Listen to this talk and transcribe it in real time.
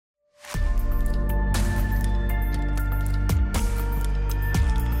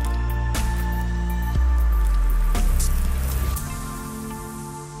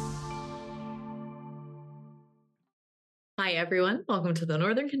Hi, everyone. Welcome to the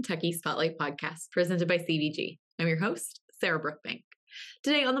Northern Kentucky Spotlight Podcast presented by CVG. I'm your host, Sarah Brookbank.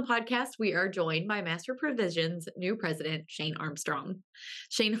 Today on the podcast, we are joined by Master Provision's new president, Shane Armstrong.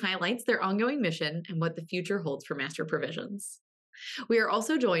 Shane highlights their ongoing mission and what the future holds for Master Provisions. We are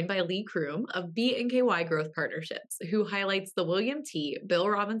also joined by Lee Kroom of NKY Growth Partnerships, who highlights the William T. Bill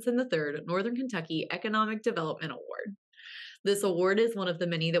Robinson III Northern Kentucky Economic Development Award. This award is one of the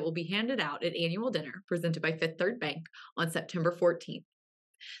many that will be handed out at annual dinner presented by Fifth Third Bank on September 14th.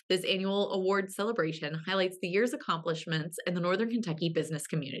 This annual award celebration highlights the year's accomplishments in the Northern Kentucky business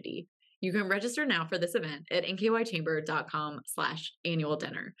community. You can register now for this event at nkychamber.com/annual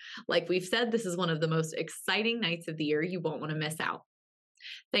dinner. Like we've said, this is one of the most exciting nights of the year. You won't want to miss out.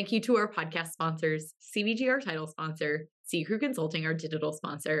 Thank you to our podcast sponsors, CVG, our title sponsor, C Crew Consulting, our digital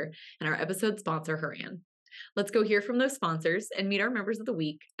sponsor, and our episode sponsor, Horan. Let's go hear from those sponsors and meet our members of the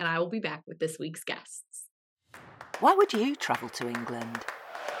week, and I will be back with this week's guests. Why would you travel to England?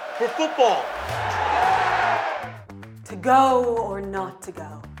 For football. To go or not to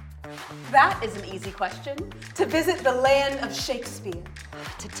go? That is an easy question. To visit the land of Shakespeare.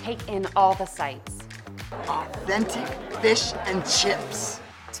 To take in all the sights. Authentic fish and chips.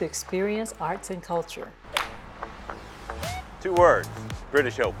 To experience arts and culture. 2 words,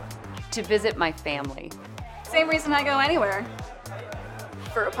 British Open. To visit my family. Same reason I go anywhere.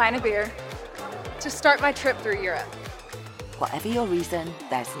 For a pint of beer. To start my trip through Europe. Whatever your reason,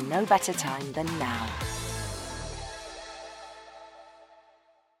 there's no better time than now.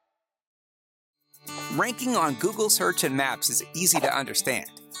 Ranking on Google Search and Maps is easy to understand,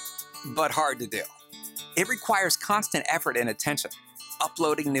 but hard to do. It requires constant effort and attention,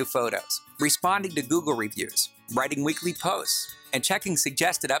 uploading new photos, responding to Google reviews, writing weekly posts, and checking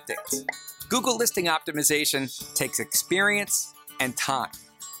suggested updates. Google listing optimization takes experience and time,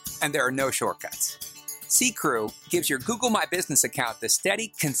 and there are no shortcuts. C Crew gives your Google My Business account the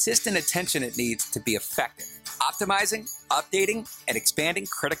steady, consistent attention it needs to be effective, optimizing, updating, and expanding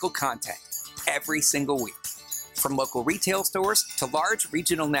critical content every single week. From local retail stores to large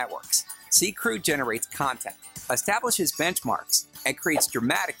regional networks, C Crew generates content, establishes benchmarks, and creates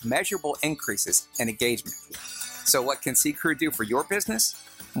dramatic, measurable increases in engagement. So what can C Crew do for your business?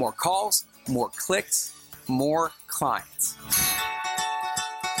 More calls, more clicks, more clients.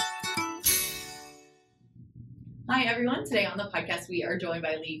 Hi, everyone. Today on the podcast, we are joined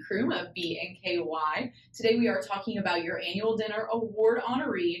by Lee Kroom of NKY. Today, we are talking about your annual dinner award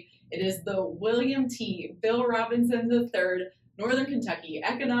honoree. It is the William T. Bill Robinson III Northern Kentucky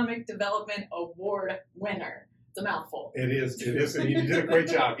Economic Development Award winner. It's a mouthful. It is. And you did a great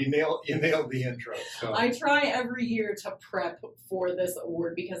job. You nailed the intro. So. I try every year to prep for this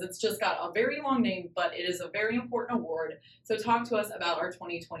award because it's just got a very long name, but it is a very important award. So talk to us about our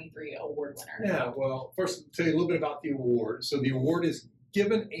 2023 award winner. Yeah, well, first, tell you a little bit about the award. So the award is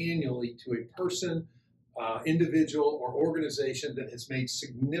given annually to a person, individual, or organization that has made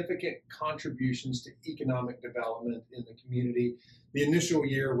significant contributions to economic development in the community. The initial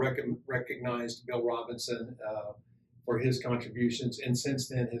year recognized Bill Robinson for his contributions, and since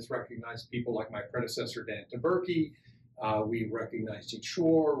then has recognized people like my predecessor, Dan Taberke. We recognized Gene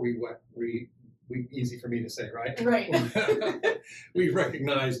Shore. We easy for me to say, right? Right. We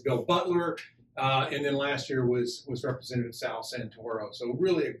recognized Bill Butler, and then last year was Representative Sal Santoro. So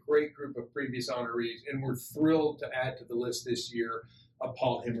really a great group of previous honorees, and we're thrilled to add to the list this year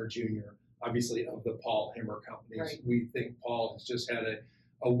Paul Hemmer Jr., obviously of the Paul Hemmer Companies. Right. We think Paul has just had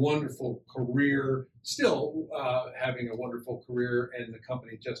a wonderful career, still having a wonderful career, and the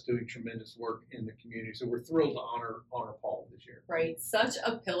company just doing tremendous work in the community. So we're thrilled to honor Paul this year. Right. Such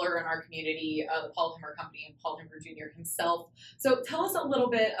a pillar in our community, the Paul Hemmer Company and Paul Hemmer Jr. himself. So tell us a little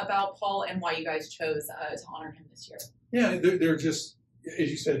bit about Paul and why you guys chose to honor him this year. Yeah, they're just,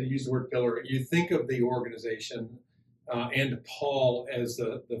 as you said, to use the word pillar, you think of the organization and Paul as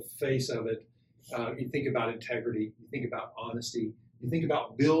the face of it. You think about integrity, you think about honesty, you think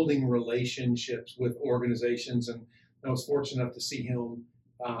about building relationships with organizations. And I was fortunate enough to see him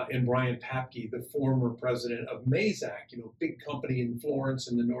and Brian Papke, the former president of Mazak, big company in Florence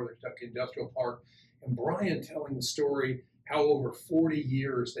in the Northern Kentucky Industrial Park. And Brian telling the story how over 40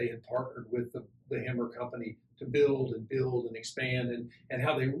 years they had partnered with the Hemmer Company to build and expand, and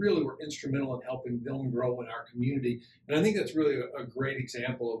how they really were instrumental in helping them grow in our community. And I think that's really a great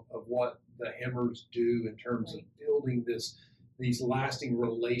example of what the Hemmers do in terms of building these lasting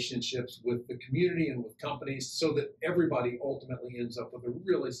relationships with the community and with companies so that everybody ultimately ends up with a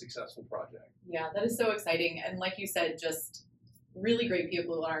really successful project. Yeah, that is so exciting. And like you said, just really great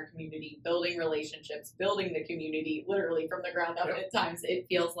people in our community, building relationships, building the community literally from the ground up. Yep. At times it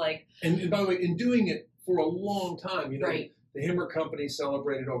feels like. And by the way, in doing it for a long time. Right. The Himmer Company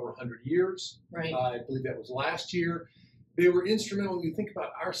celebrated over 100 years. Right. I believe that was last year. They were instrumental when you think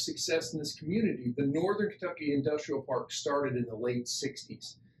about our success in this community. The Northern Kentucky Industrial Park started in the late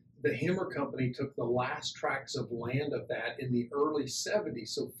 60s. The Himmer Company took the last tracts of land of that in the early 70s,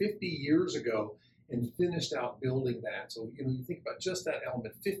 so 50 years ago, and finished out building that. So, you think about just that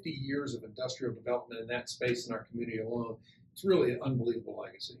element, 50 years of industrial development in that space in our community alone. It's really an unbelievable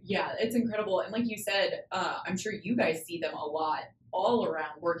legacy. Yeah, it's incredible. And like you said, I'm sure you guys see them a lot all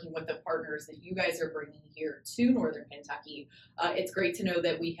around working with the partners that you guys are bringing here to Northern Kentucky. It's great to know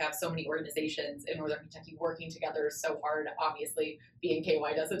that we have so many organizations in Northern Kentucky working together so hard. Obviously, the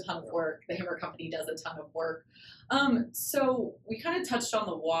NKY does a ton of work. The Himmer Company does a ton of work. So we kind of touched on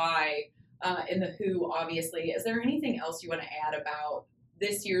the why and the who, obviously. Is there anything else you want to add about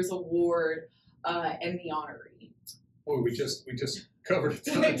this year's award and the honoree? Boy, we just covered a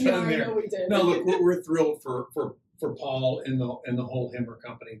ton there. I know we did. No, look, we're thrilled for Paul and the whole Himmer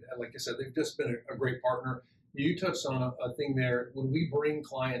Company. Like I said, they've just been a great partner. You touched on a thing there. When we bring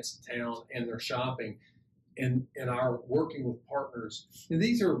clients to town and they're shopping and are working with partners, and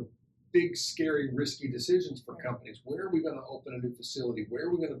these are big, scary, risky decisions for companies. Where are we going to open a new facility? Where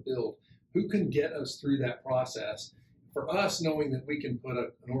are we going to build? Who can get us through that process? For us, knowing that we can put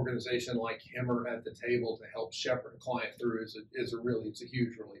an organization like Himmer at the table to help shepherd a client through is a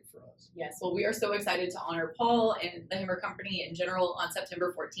huge relief for us. Yes, well, we are so excited to honor Paul and the Himmer Company in general on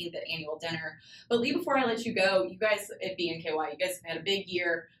September 14th at annual dinner. But Lee, before I let you go, you guys at BNKY, you guys have had a big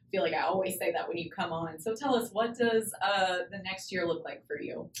year. I feel like I always say that when you come on. So tell us, what does the next year look like for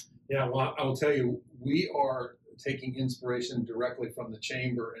you? Yeah, well, I will tell you, we are taking inspiration directly from the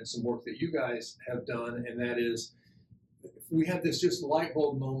Chamber and some work that you guys have done, and that is, we had this just light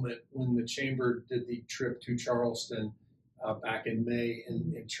bulb moment when the Chamber did the trip to Charleston back in May,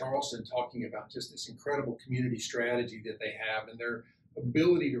 in Charleston, talking about just this incredible community strategy that they have and their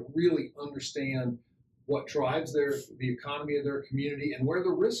ability to really understand what drives the economy of their community and where the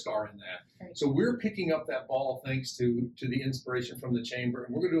risks are in that. Right. So we're picking up that ball thanks to the inspiration from the Chamber,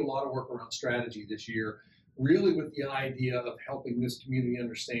 and we're going to do a lot of work around strategy this year, really with the idea of helping this community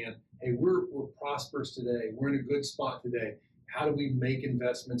understand, hey, we're prosperous today, we're in a good spot today. How do we make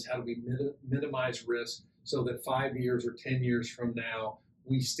investments? How do we minimize risk so that 5 years or 10 years from now,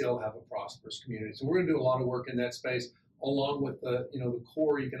 we still have a prosperous community? So we're going to do a lot of work in that space, along with the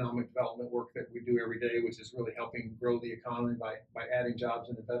core economic development work that we do every day, which is really helping grow the economy by adding jobs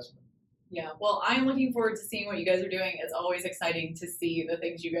and investment. Yeah, well, I'm looking forward to seeing what you guys are doing. It's always exciting to see the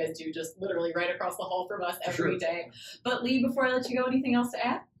things you guys do just literally right across the hall from us every day. But Lee, before I let you go, anything else to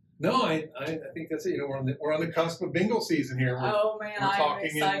add? No, I think that's it. We're on the cusp of bingo season here. I'm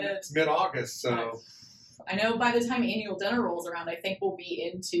excited. It's mid-August, so. I know by the time annual dinner rolls around, I think we'll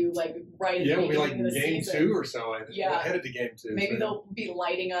be into right at the we'll be beginning of the game season. 2 or so. We're headed to game 2. Maybe they'll be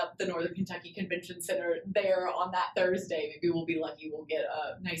lighting up the Northern Kentucky Convention Center there on that Thursday. Maybe we'll be lucky. We'll get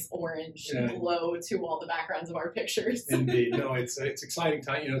a nice orange glow to all the backgrounds of our pictures. Indeed. No, it's exciting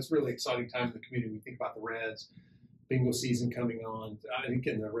time. It's really exciting time in the community. We think about the Reds, bingo season coming on. I think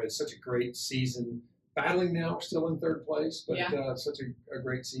the Reds, such a great season. Battling now, we're still in third place, but such a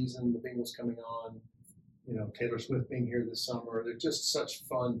great season. The bingo's coming on. Taylor Swift being here this summer. There's just such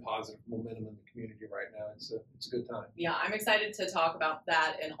fun, positive momentum in the community right now. It's a good time. Yeah, I'm excited to talk about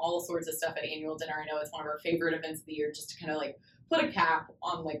that and all sorts of stuff at annual dinner. I know it's one of our favorite events of the year, just to kind of put a cap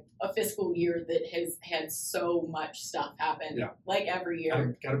on a fiscal year that has had so much stuff happen. Yeah. Every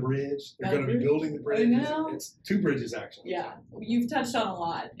year. Got a bridge. They're going to be building the bridge. I know. It's 2 bridges, actually. Yeah. You've touched on a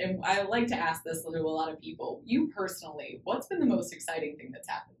lot, and I like to ask this to a lot of people. You personally, what's been the most exciting thing that's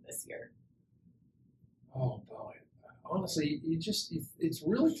happened this year? Oh, boy. Honestly, it's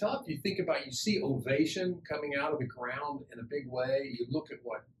really tough. You see Ovation coming out of the ground in a big way. You look at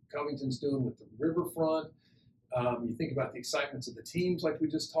what Covington's doing with the riverfront. You think about the excitements of the teams like we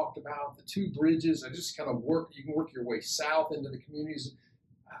just talked about. The 2 bridges, you can work your way south into the communities.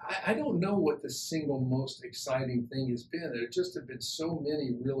 I don't know what the single most exciting thing has been. There just have been so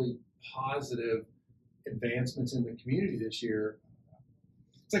many really positive advancements in the community this year.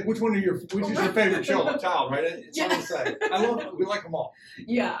 It's which is your favorite child, right? It's hard to say. I love it. We like them all.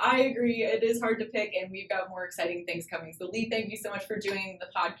 Yeah, I agree. It is hard to pick, and we've got more exciting things coming. So, Lee, thank you so much for doing the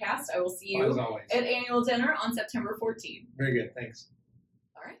podcast. I will see you at annual dinner on September 14th. Very good. Thanks.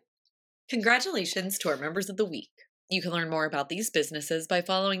 All right. Congratulations to our members of the week. You can learn more about these businesses by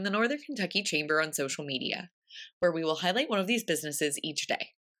following the Northern Kentucky Chamber on social media, where we will highlight one of these businesses each day.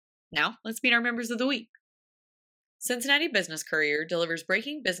 Now, let's meet our members of the week. Cincinnati Business Courier delivers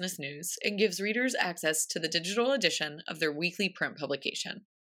breaking business news and gives readers access to the digital edition of their weekly print publication.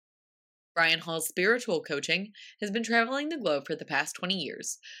 Brian Hall's spiritual coaching has been traveling the globe for the past 20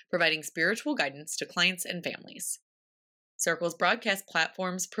 years, providing spiritual guidance to clients and families. Circle's broadcast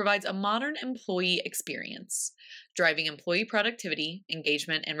platforms provides a modern employee experience, driving employee productivity,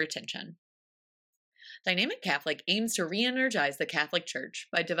 engagement, and retention. Dynamic Catholic aims to re-energize the Catholic Church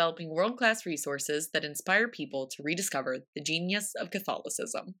by developing world-class resources that inspire people to rediscover the genius of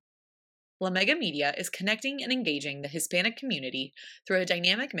Catholicism. La Mega Media is connecting and engaging the Hispanic community through a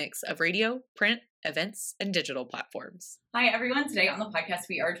dynamic mix of radio, print, events, and digital platforms. Hi, everyone. Today on the podcast,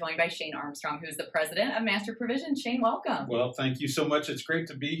 we are joined by Shane Armstrong, who is the president of Master Provision. Shane, welcome. Well, thank you so much. It's great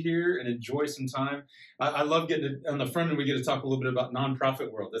to be here and enjoy some time. I love getting it on the front end. We get to talk a little bit about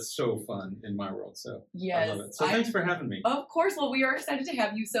nonprofit world. That's so fun in my world. So yes, I love it. So thanks for having me. Of course. Well, we are excited to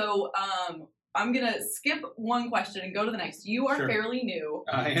have you. So, I'm going to skip one question and go to the next. You are fairly new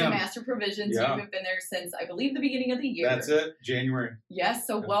to Master Provisions. Yeah. You have been there since, I believe, the beginning of the year. That's it, January. Yes,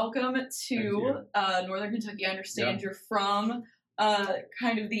 so welcome to Northern Kentucky. I understand you're from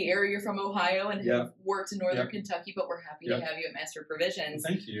kind of the area. You're from Ohio and have worked in Northern Kentucky, but we're happy to have you at Master Provisions.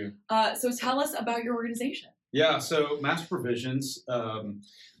 Thank you. So tell us about your organization. Yeah, so Master Provisions,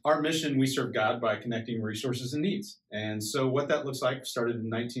 our mission, we serve God by connecting resources and needs. And so what that looks like started in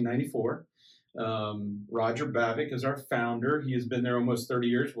 1994. Roger Babick is our founder. He has been there almost 30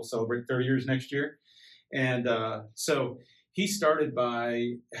 years. We'll celebrate 30 years next year. And so he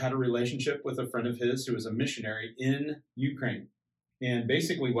had a relationship with a friend of his who was a missionary in Ukraine. And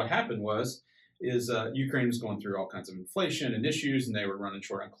basically what happened is Ukraine was going through all kinds of inflation and issues, and they were running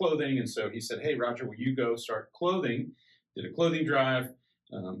short on clothing. And so he said, hey, Roger, will you go start clothing? Did a clothing drive,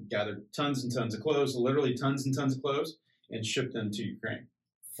 gathered tons and tons of clothes, literally tons and tons of clothes, and shipped them to Ukraine.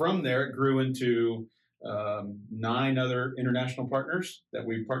 From there, it grew into 9 other international partners that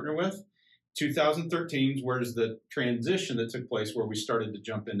we partner with. 2013 was the transition that took place where we started to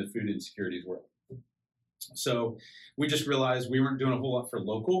jump into food insecurities world. So we just realized we weren't doing a whole lot for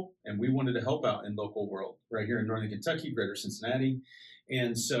local, and we wanted to help out in local world right here in Northern Kentucky, Greater Cincinnati.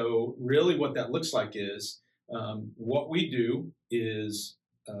 And so really what that looks like is what we do is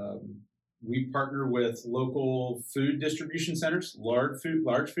we partner with local food distribution centers, large food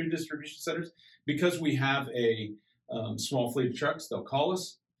distribution centers, because we have a small fleet of trucks. They'll call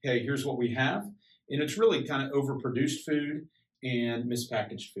us, hey, here's what we have. And it's really kind of overproduced food and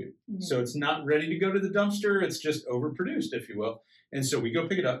mispackaged food. Mm-hmm. So it's not ready to go to the dumpster. It's just overproduced, if you will. And so we go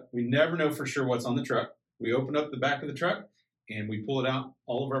pick it up. We never know for sure what's on the truck. We open up the back of the truck and we pull it out,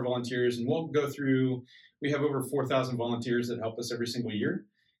 all of our volunteers, and we'll go through, we have over 4,000 volunteers that help us every single year.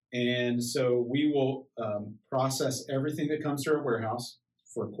 And so we will process everything that comes through our warehouse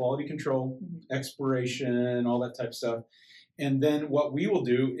for quality control, expiration, all that type of stuff. And then what we will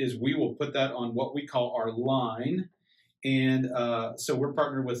do is we will put that on what we call our line. And so we're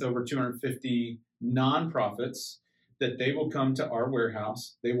partnered with over 250 nonprofits that they will come to our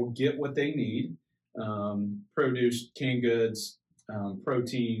warehouse. They will get what they need, produce, canned goods,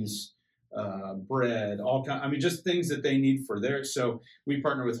 proteins, bread, just things that they need for their. So we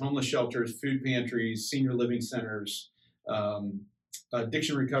partner with homeless shelters, food pantries, senior living centers,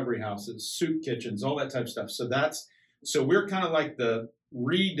 addiction recovery houses, soup kitchens, all that type of stuff. So we're kind of like the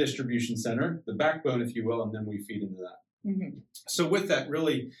redistribution center, the backbone, if you will, and then we feed into that. Mm-hmm. So with that,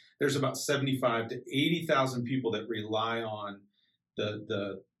 really, there's about 75 to 80,000 people that rely on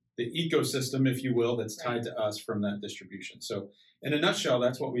the ecosystem, if you will, that's tied to us from that distribution. So in a nutshell,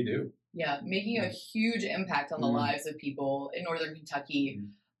 that's what we do. Yeah, making a huge impact on the lives of people in Northern Kentucky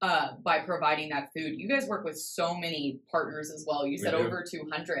by providing that food. You guys work with so many partners as well. You said over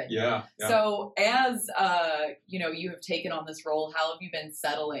 200. Yeah. So as you have taken on this role, how have you been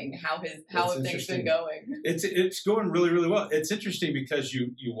settling? How have things been going? It's going really, really well. It's interesting because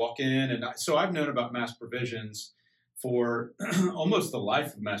you walk in, and so I've known about Master Provisions for almost the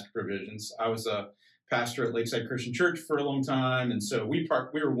life of Master Provisions. I was a pastor at Lakeside Christian Church for a long time, and so we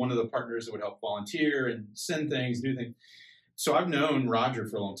were one of the partners that would help volunteer and send things, do things. So I've known Roger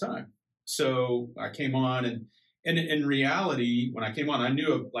for a long time. So I came on, and in reality, when I came on, I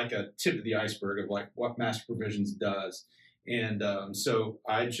knew like a tip of the iceberg of like what Master Provisions does. And so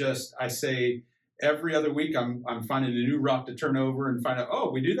I say every other week I'm finding a new rock to turn over and find out,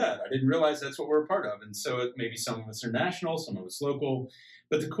 oh, we do that. I didn't realize that's what we're a part of. And so maybe some of us are national, some of us local.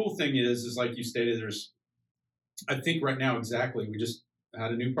 But the cool thing is like you stated, I think right now exactly, we just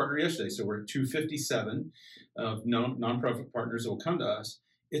had a new partner yesterday. So we're at 257 of nonprofit partners that will come to us.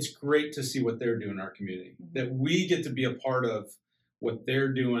 It's great to see what they're doing in our community, that we get to be a part of what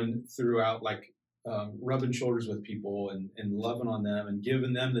they're doing throughout, like rubbing shoulders with people and loving on them and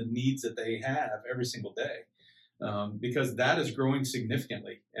giving them the needs that they have every single day. because that is growing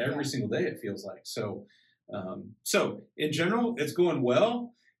significantly every single day. It feels like so. So in general, it's going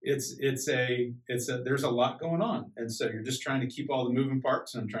well. There's a lot going on, and so you're just trying to keep all the moving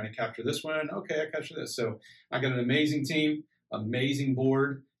parts. And I'm trying to capture this one. Okay, I capture this. So I got an amazing team, amazing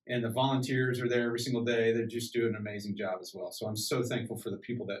board, and the volunteers are there every single day. They're just doing an amazing job as well. So I'm so thankful for the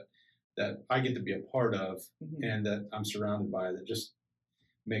people that I get to be a part of, and that I'm surrounded by, that just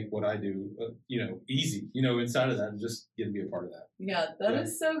make what I do, easy. Inside of that, just get to be a part of that. Yeah, that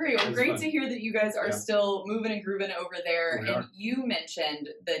is so great. Well, great to hear that you guys are still moving and grooving over there. And you mentioned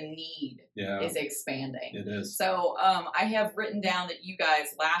the need is expanding. It is. So I have written down that you guys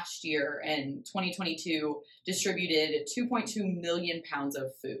last year in 2022 distributed 2.2 million pounds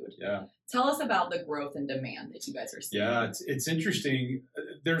of food. Yeah. Tell us about the growth and demand that you guys are seeing. Yeah, it's interesting.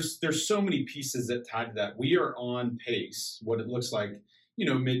 There's so many pieces that tie to that. We are on pace. What it looks like,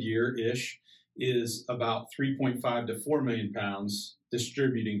 mid-year-ish, is about 3.5 to 4 million pounds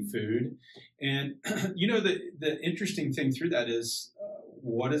distributing food. And, the interesting thing through that is,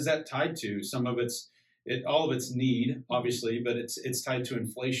 what is that tied to? Some of all of it's need, obviously, but it's tied to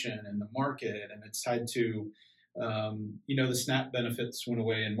inflation and the market, and it's tied to, the SNAP benefits went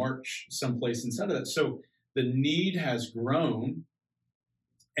away in March, someplace inside of that. So the need has grown.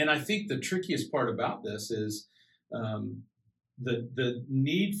 And I think the trickiest part about this is, the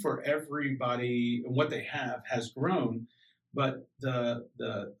need for everybody and what they have has grown, but the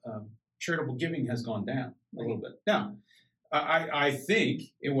charitable giving has gone down a little bit. Now, I think,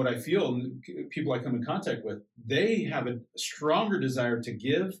 and what I feel, and people I come in contact with, they have a stronger desire to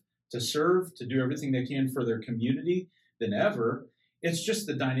give, to serve, to do everything they can for their community than ever. It's just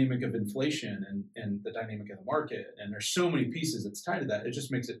the dynamic of inflation and the dynamic of the market, and there's so many pieces that's tied to that. It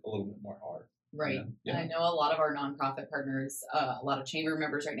just makes it a little bit more hard. Right. Yeah. And I know a lot of our nonprofit partners, a lot of chamber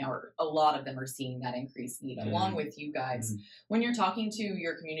members right now, a lot of them are seeing that increased need along with you guys. When you're talking to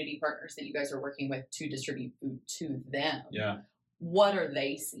your community partners that you guys are working with to distribute food to them, what are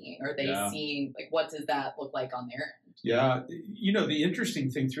they seeing? Are they seeing, what does that look like on their end? Yeah. The interesting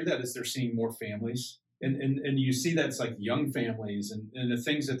thing through that is they're seeing more families. And you see that's like young families and the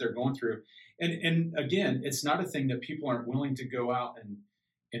things that they're going through. And again, it's not a thing that people aren't willing to go out and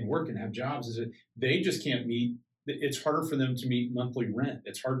work and have jobs. They just can't meet. It's harder for them to meet monthly rent.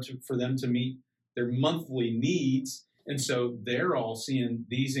 It's hard for them to meet their monthly needs. And so they're all seeing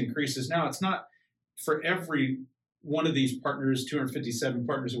these increases. Now, it's not for every one of these partners, 257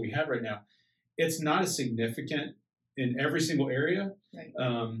 partners that we have right now. It's not as significant in every single area. Right.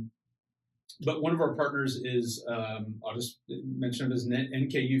 But one of our partners is, I'll just mention it as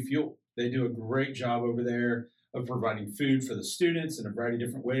NKY Fuel. They do a great job over there of providing food for the students in a variety of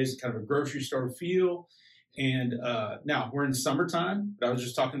different ways, kind of a grocery store feel. And now we're in summertime, but I was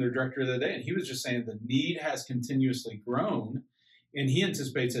just talking to their director the other day, and he was just saying the need has continuously grown, and he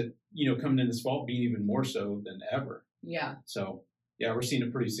anticipates it, coming in this fall being even more so than ever. Yeah. So, we're seeing a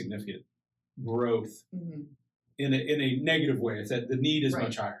pretty significant growth in a negative way. It's that the need is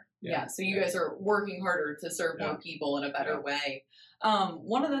much higher. Yeah. So you guys are working harder to serve more people in a better way.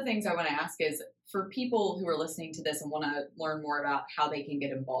 One of the things I want to ask is, for people who are listening to this and want to learn more about how they can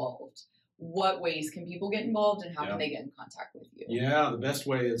get involved, what ways can people get involved, and how can they get in contact with you? Yeah, the best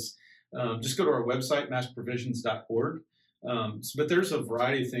way is just go to our website, massprovisions.org. But there's a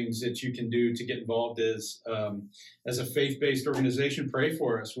variety of things that you can do to get involved as a faith-based organization. Pray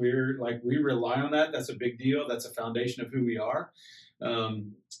for us. We rely on that. That's a big deal. That's a foundation of who we are.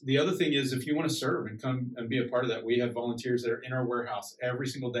 The other thing is, if you want to serve and come and be a part of that, we have volunteers that are in our warehouse every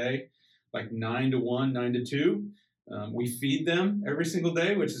single day, like 9 to 1, 9 to 2. We feed them every single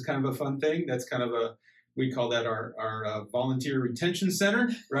day, which is kind of a fun thing. That's kind of we call that our volunteer retention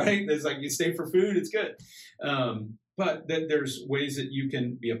center, right? It's like you stay for food, it's good. But there's ways that you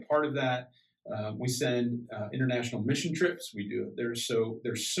can be a part of that. We send international mission trips. We do. There's so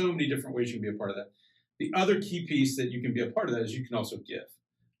many different ways you can be a part of that. The other key piece that you can be a part of that is you can also give.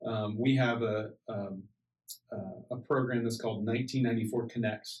 We have a program that's called 1994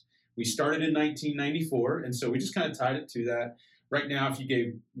 Connects. We started in 1994, and so we just kind of tied it to that. Right now, if you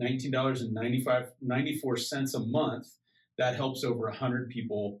gave $19.94 a month, that helps over 100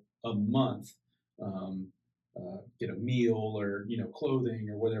 people a month get a meal or clothing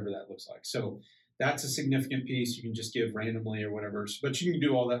or whatever that looks like. So that's a significant piece. You can just give randomly or whatever, but you can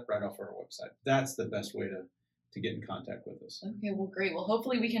do all that right off our website. That's the best way to get in contact with us. Okay, well, great. Well,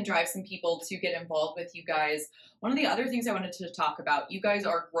 hopefully we can drive some people to get involved with you guys. One of the other things I wanted to talk about, you guys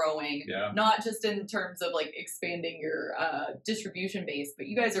are growing, not just in terms of like expanding your distribution base, but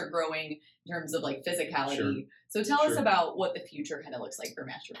you guys are growing in terms of like physicality. Sure. So tell us about what the future kind of looks like for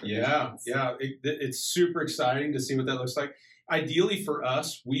Master Provisions. Yeah. It's super exciting to see what that looks like. Ideally for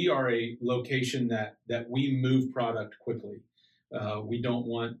us, we are a location that we move product quickly. We don't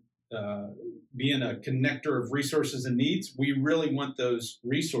want being a connector of resources and needs. We really want those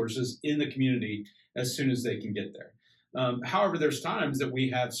resources in the community as soon as they can get there. However, there's times that we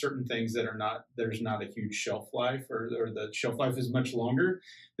have certain things that there's not a huge shelf life, or the shelf life is much longer,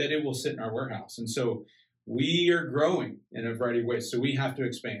 that it will sit in our warehouse. And so we are growing in a variety of ways. So we have to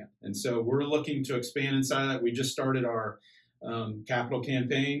expand. And so we're looking to expand inside of that. We just started our capital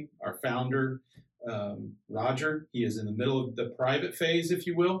campaign. Our founder, Roger, he is in the middle of the private phase, if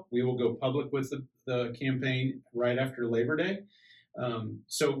you will. We will go public with the campaign right after Labor Day.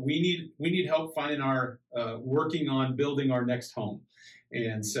 So we need help finding working on building our next home.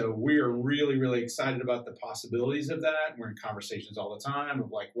 And so we are really, really excited about the possibilities of that. We're in conversations all the time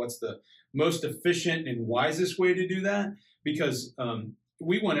of like, what's the most efficient and wisest way to do that? Because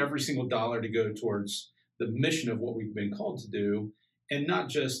we want every single dollar to go towards the mission of what we've been called to do, and not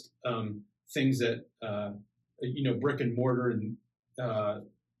just things that, brick and mortar and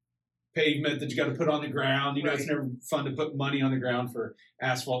pavement that you got to put on the ground. It's never fun to put money on the ground for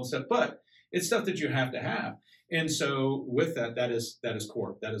asphalt and stuff, but it's stuff that you have to have. And so with that is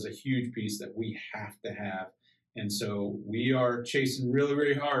core. That is a huge piece that we have to have. And so we are chasing really,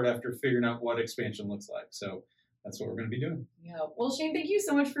 really hard after figuring out what expansion looks like. So that's what we're going to be doing. Yeah. Well, Shane, thank you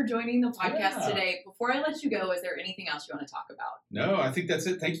so much for joining the podcast today. Before I let you go, is there anything else you want to talk about? No, I think that's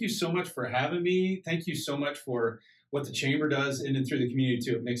it. Thank you so much for having me. Thank you so much for what the Chamber does in and through the community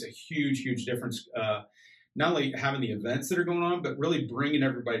too. It makes a huge, huge difference. Not only having the events that are going on, but really bringing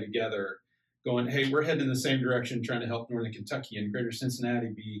everybody together, going, hey, we're heading in the same direction, trying to help Northern Kentucky and Greater Cincinnati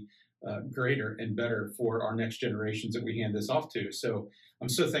be greater and better for our next generations that we hand this off to. So I'm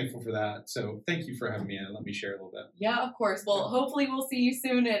so thankful for that. So thank you for having me in and let me share a little bit. Yeah, of course. Well, hopefully we'll see you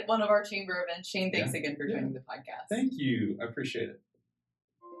soon at one of our Chamber events. Shane, thanks again for joining the podcast. Thank you. I appreciate it.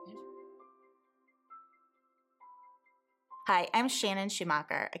 Hi, I'm Shannon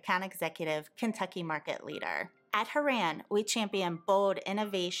Schumacher, Account Executive, Kentucky Market Leader. At Horan, we champion bold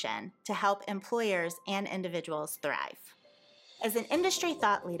innovation to help employers and individuals thrive. As an industry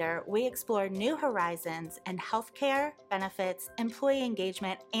thought leader, we explore new horizons in healthcare, benefits, employee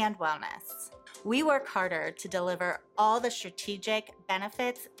engagement, and wellness. We work harder to deliver all the strategic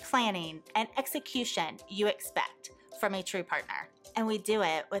benefits, planning, and execution you expect from a true partner. And we do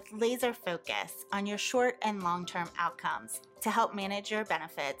it with laser focus on your short and long-term outcomes to help manage your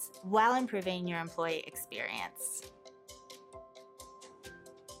benefits while improving your employee experience.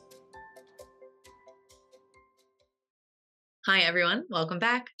 Hi, everyone. Welcome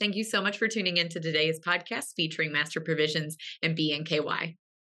back. Thank you so much for tuning in to today's podcast featuring Master Provisions and NKY.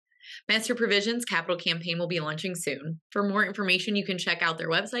 Master Provisions Capital Campaign will be launching soon. For more information, you can check out their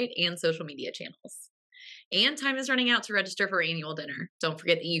website and social media channels. And time is running out to register for annual dinner. Don't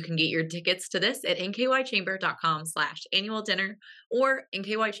forget that you can get your tickets to this at nkychamber.com/annual dinner or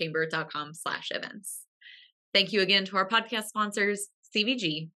nkychamber.com/events. Thank you again to our podcast sponsors,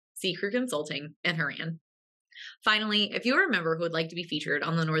 CVG, C-Crew Consulting, and Horan. Finally, if you're a member who would like to be featured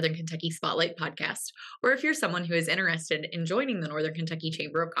on the Northern Kentucky Spotlight podcast, or if you're someone who is interested in joining the Northern Kentucky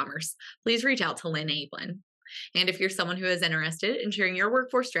Chamber of Commerce, please reach out to Lynn Ablin. And if you're someone who is interested in sharing your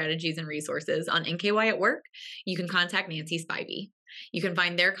workforce strategies and resources on NKY at work, you can contact Nancy Spivey. You can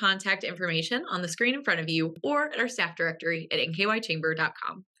find their contact information on the screen in front of you or at our staff directory at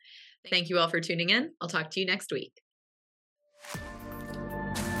nkychamber.com. Thank you all for tuning in. I'll talk to you next week.